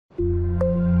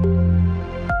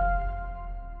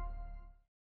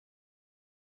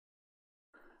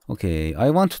Okay,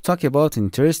 I want to talk about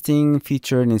interesting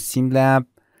feature in SimLab,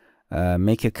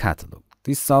 make a catalog.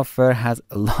 This software has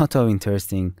a lot of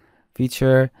interesting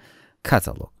feature.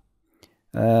 Catalog.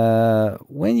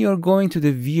 When you're going to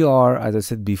the VR, as I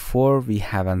said before, we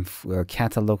have a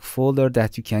catalog folder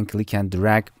that you can click and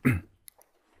drag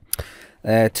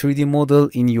a 3D model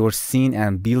in your scene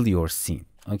and build your scene.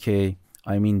 Okay,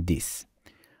 I mean this.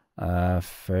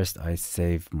 First, I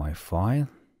save my file.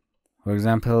 For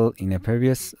example, in a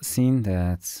previous scene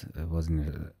that was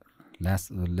in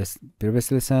the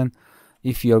previous lesson,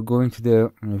 if you are going to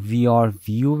the VR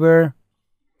viewer,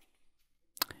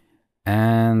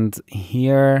 and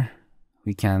here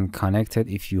we can connect it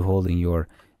if you hold in your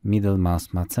middle mouse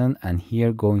button, and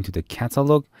here going to the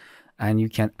catalog, and you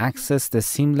can access the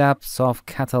SimLab soft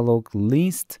catalog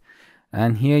list,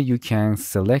 and here you can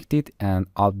select it and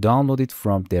download it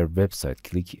from their website.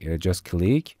 Just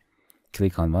click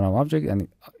on one object and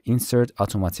insert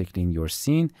automatically in your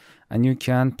scene, and you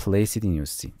can place it in your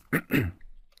scene.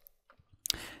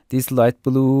 This light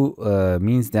blue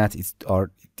means that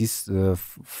this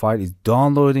file is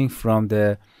downloading from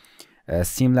the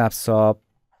SimLab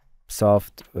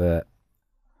soft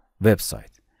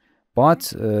website,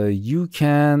 but you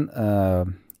can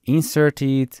insert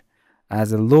it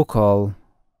as a local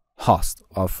host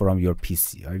or from your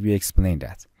PC. I will explain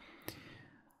that.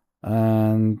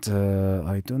 And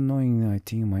I don't know, I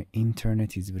think my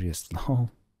internet is very slow.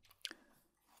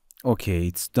 Okay,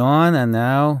 it's done, and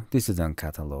now this is a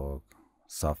catalog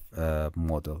soft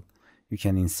model. You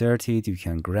can insert it, you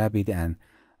can grab it and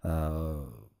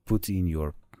put in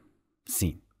your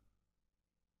scene.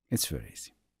 It's very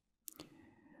easy.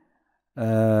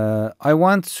 I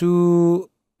want to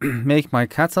make my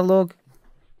catalog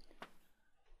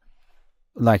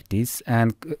like this,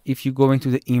 and if you go into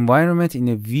the environment in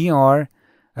the VR,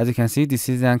 as you can see, this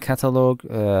is a catalog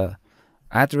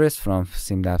address from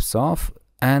SimLab Soft,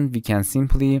 and we can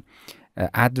simply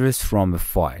address from a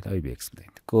file. I will explain.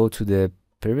 Go to the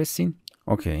previous scene.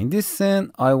 Okay, in this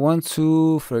scene, I want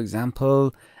to, for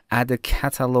example, add a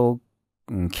catalog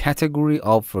category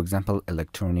of, for example,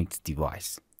 electronics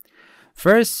device.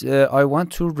 First, I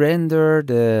want to render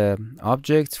the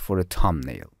object for a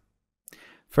thumbnail.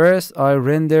 First, I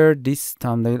render this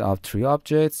thumbnail of 3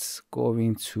 objects.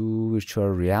 Going to virtual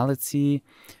reality.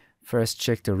 First,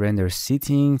 check the render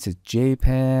settings, a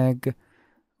JPEG.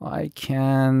 I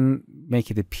can make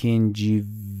it a PNG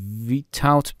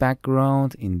without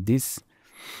background. In this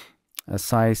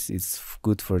size, it's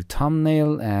good for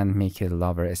thumbnail, and make it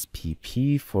lower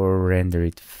SPP for render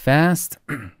it fast.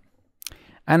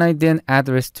 And I then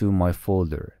address to my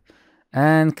folder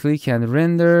and click and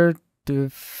render to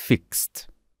fixed.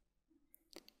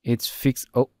 It's fixed.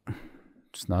 Oh,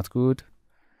 it's not good.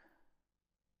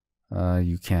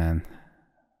 You can.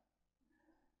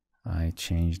 I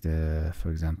change the,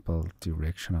 for example,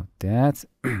 direction of that,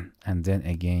 and then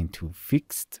again to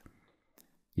fixed.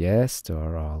 Yes, they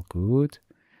are all good.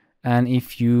 And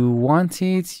if you want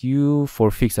it,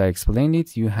 for fix, I explained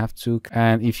it, you have to,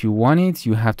 and if you want it,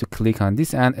 you have to click on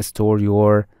this and store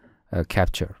your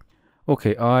capture.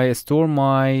 Okay, I store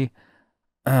my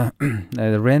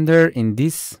render in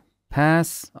this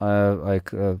path.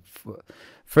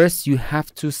 First, you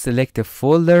have to select a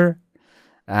folder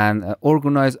and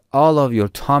organize all of your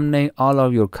thumbnail, all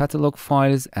of your catalog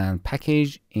files, and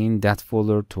package in that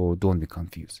folder, to don't be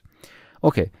confused.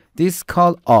 Okay, this is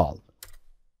called all,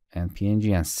 and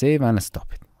PNG, and save and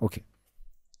stop it. Okay.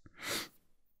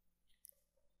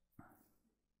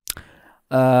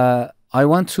 I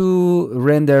want to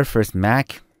render first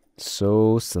Mac,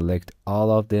 so select all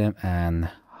of them and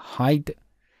hide,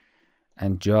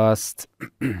 and just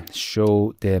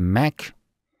show the Mac.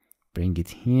 Bring it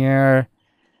here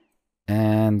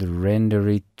and render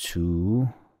it to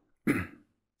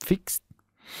fixed.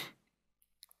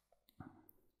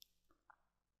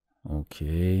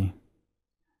 Okay.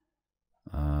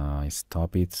 I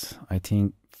stop it. I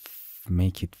think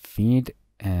make it feed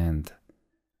and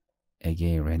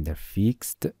again render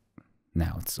fixed.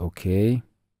 Now it's okay.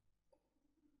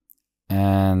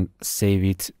 And save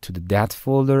it to that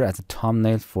folder as a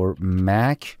thumbnail for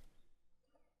Mac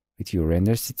with your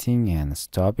render setting, and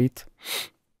stop it.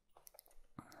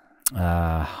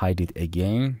 Hide it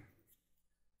again.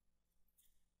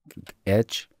 Click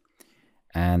Edge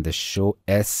and the show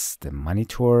S, the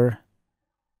monitor.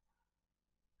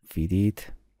 Feed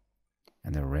it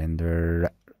and the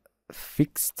render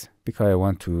fixed, because I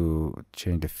want to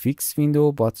change the fixed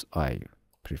window, but I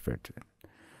prefer to.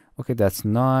 Okay, that's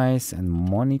nice. And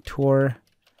monitor,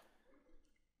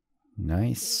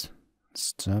 nice.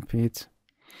 Stop it.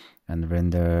 and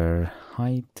render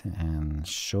height and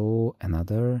show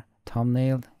another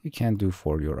thumbnail. You can do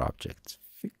for your object.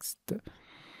 Fixed,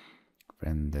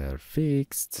 render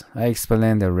fixed. I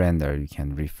explained the render. You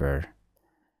can refer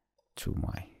to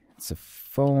my, it's a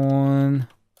phone,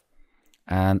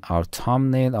 and our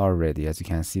thumbnail are ready. As you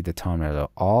can see, the thumbnail are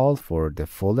all for the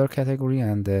folder category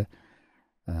and the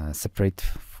separate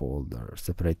folder,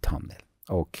 separate thumbnail.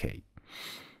 Okay,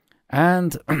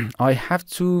 and I have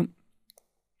to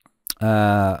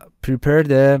prepare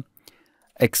the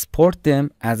export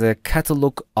them as a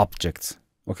catalog object.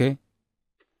 Okay,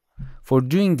 for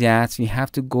doing that we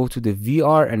have to go to the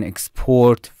VR and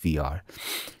export VR.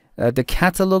 The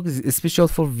catalog is special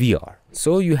for VR,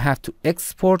 so you have to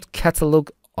export catalog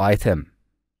item.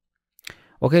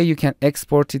 Okay, you can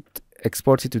export it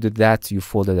to the that you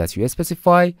folder that you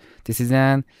specify. This is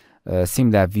an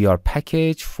SimLab VR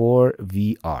package for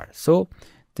VR. So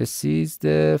this is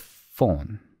the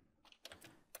phone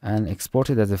and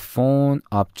export it as a phone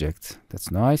object.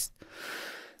 That's nice.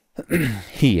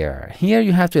 Here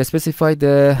you have to specify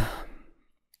the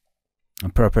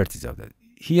properties of that.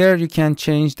 Here you can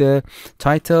change the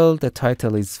title. The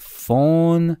title is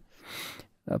phone,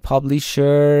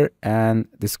 publisher, and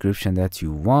description that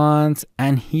you want.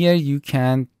 And here you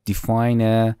can define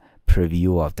a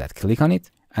preview of that. Click on it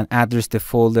and address the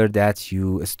folder that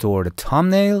you store the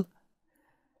thumbnail,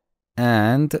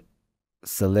 and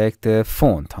select the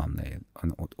phone thumbnail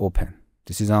and open.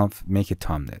 This is on make a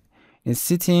thumbnail. In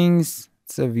settings,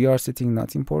 it's a VR setting,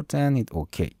 not important. It's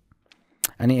okay.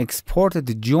 And he exported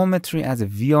the geometry as a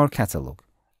VR catalog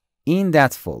in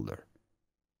that folder.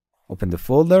 Open the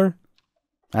folder.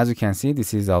 As you can see,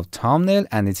 this is our thumbnail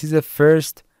and it is the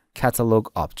first catalog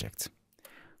object.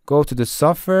 Go to the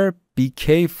software. Be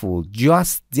careful.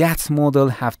 Just that model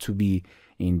have to be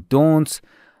in. Don't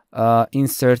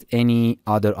insert any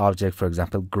other object, for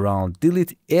example, ground.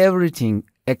 Delete everything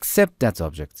except that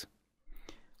object.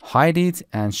 Hide it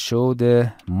and show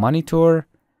the monitor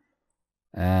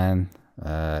and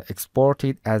export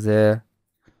it as a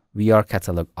VR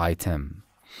catalog item.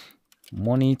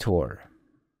 Monitor.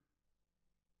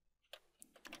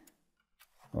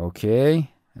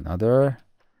 Okay, another.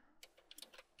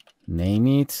 Name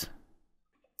it.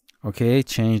 Okay,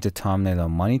 change the thumbnail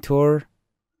on monitor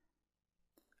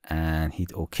and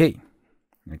hit OK.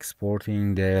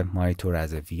 Exporting the monitor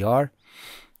as a VR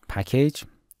package.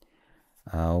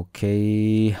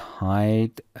 Okay,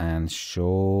 hide and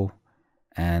show,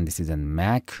 and this is a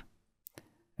Mac.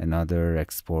 Another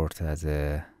export as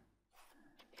a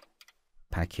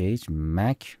package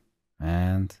Mac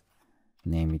and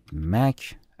name it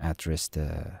Mac. Address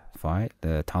the file,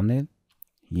 the thumbnail.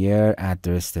 Here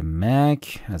address the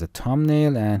Mac as a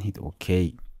thumbnail and hit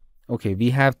OK. Okay, we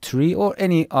have three, or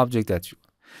any object that you,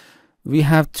 we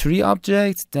have three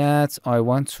objects that I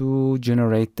want to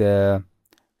generate the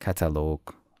catalog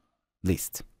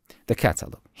list. The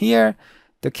catalog. Here,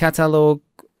 the catalog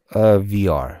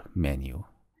VR menu.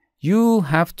 You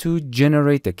have to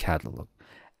generate the catalog.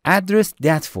 Address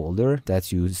that folder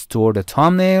that you store the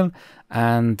thumbnail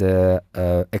and the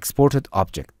exported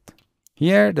object.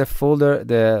 Here, the folder,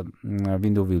 the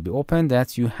window will be open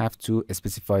that you have to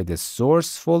specify the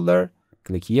source folder.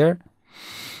 Click here.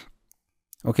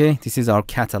 Okay, this is our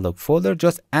catalog folder.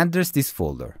 Just address this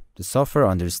folder. The software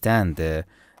understands the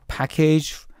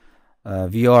package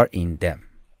VR in them.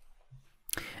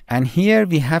 And here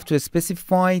we have to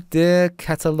specify the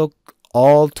catalog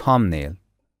all thumbnail.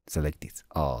 Select it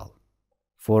all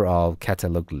for our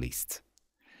catalog list.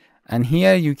 And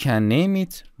here you can name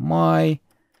it my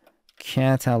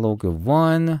catalog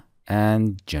 1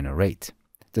 and generate.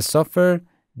 The software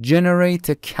generate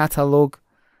a catalog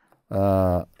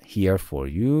here for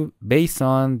you based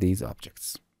on these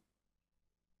objects.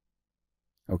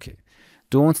 Okay,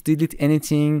 don't delete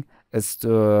anything.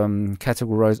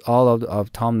 Categorize all of the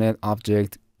thumbnail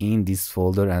object in this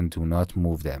folder and do not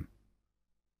move them.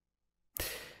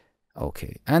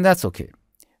 Okay, and that's okay.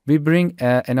 We bring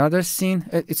another scene.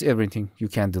 It's everything. You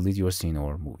can delete your scene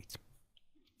or move it.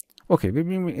 Okay,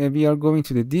 we are going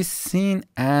to this scene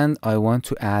and I want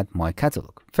to add my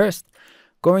catalog. First,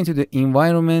 go into the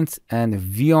environment and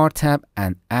VR tab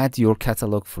and add your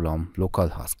catalog from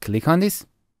localhost. Click on this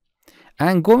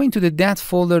and go into that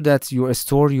folder that you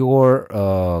store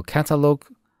your catalog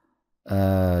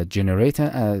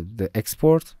generator, the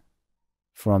export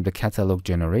from the catalog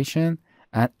generation,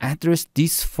 and address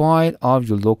this file of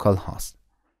your local host.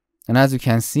 And as you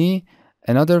can see,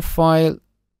 another file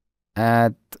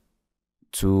add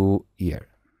to here.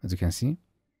 As you can see,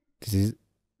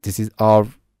 this is our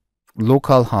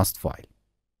local host file.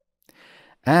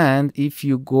 And if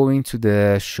you go into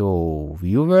the show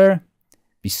viewer,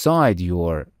 beside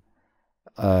your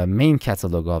main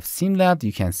catalog of SimLab,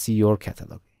 you can see your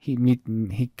catalog. He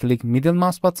click middle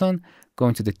mouse button, go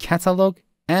into the catalog,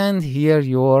 and here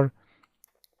your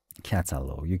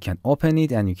catalog. You can open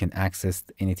it and you can access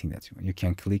anything that you want.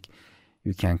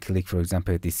 You can click, for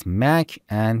example, this Mac,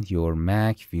 and your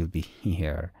Mac will be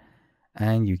here,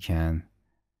 and you can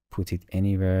put it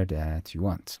anywhere that you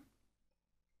want.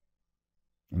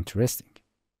 Interesting.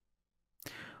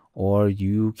 Or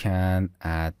you can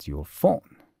add your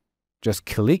phone. Just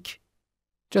click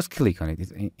on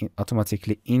it. It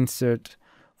automatically insert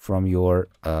from your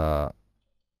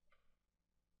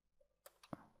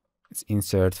it's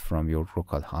insert from your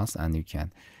local host, and you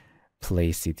can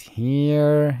place it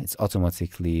here. It's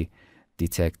automatically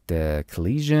detect the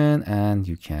collision, and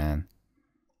you can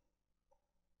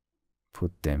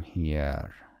put them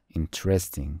here.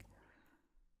 Interesting.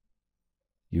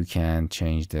 You can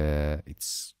change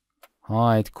its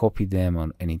height, copy them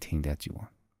on anything that you want.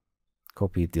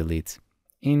 Copy, delete.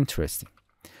 Interesting.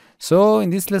 So in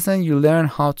this lesson, you learn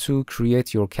how to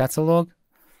create your catalog.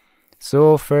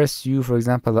 So first, for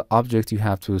example, the object, you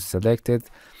have to select it.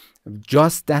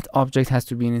 Just that object has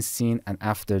to be in a scene, and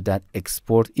after that,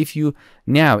 export. If you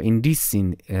now in this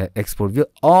scene export,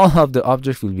 all of the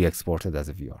objects will be exported as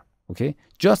a VR. Okay,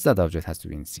 just that object has to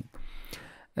be in scene.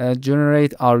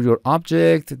 Generate your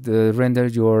object, render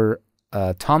your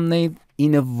thumbnail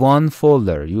in a one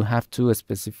folder. You have to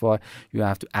specify, you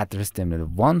have to address them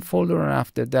in one folder, and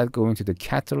after that go into the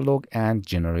catalog and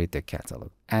generate the catalog,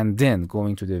 and then go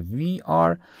into the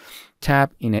VR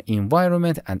tab in an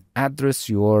environment and address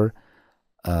your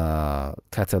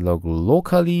catalog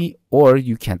locally, or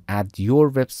you can add your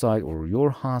website or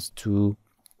your host to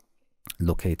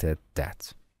locate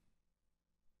that.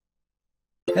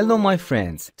 Hello my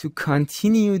friends, to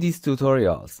continue these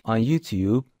tutorials on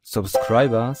YouTube,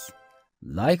 subscribe us,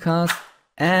 like us,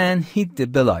 and hit the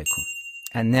bell icon.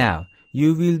 And now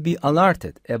you will be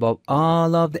alerted about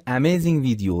all of the amazing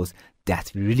videos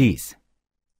that we release.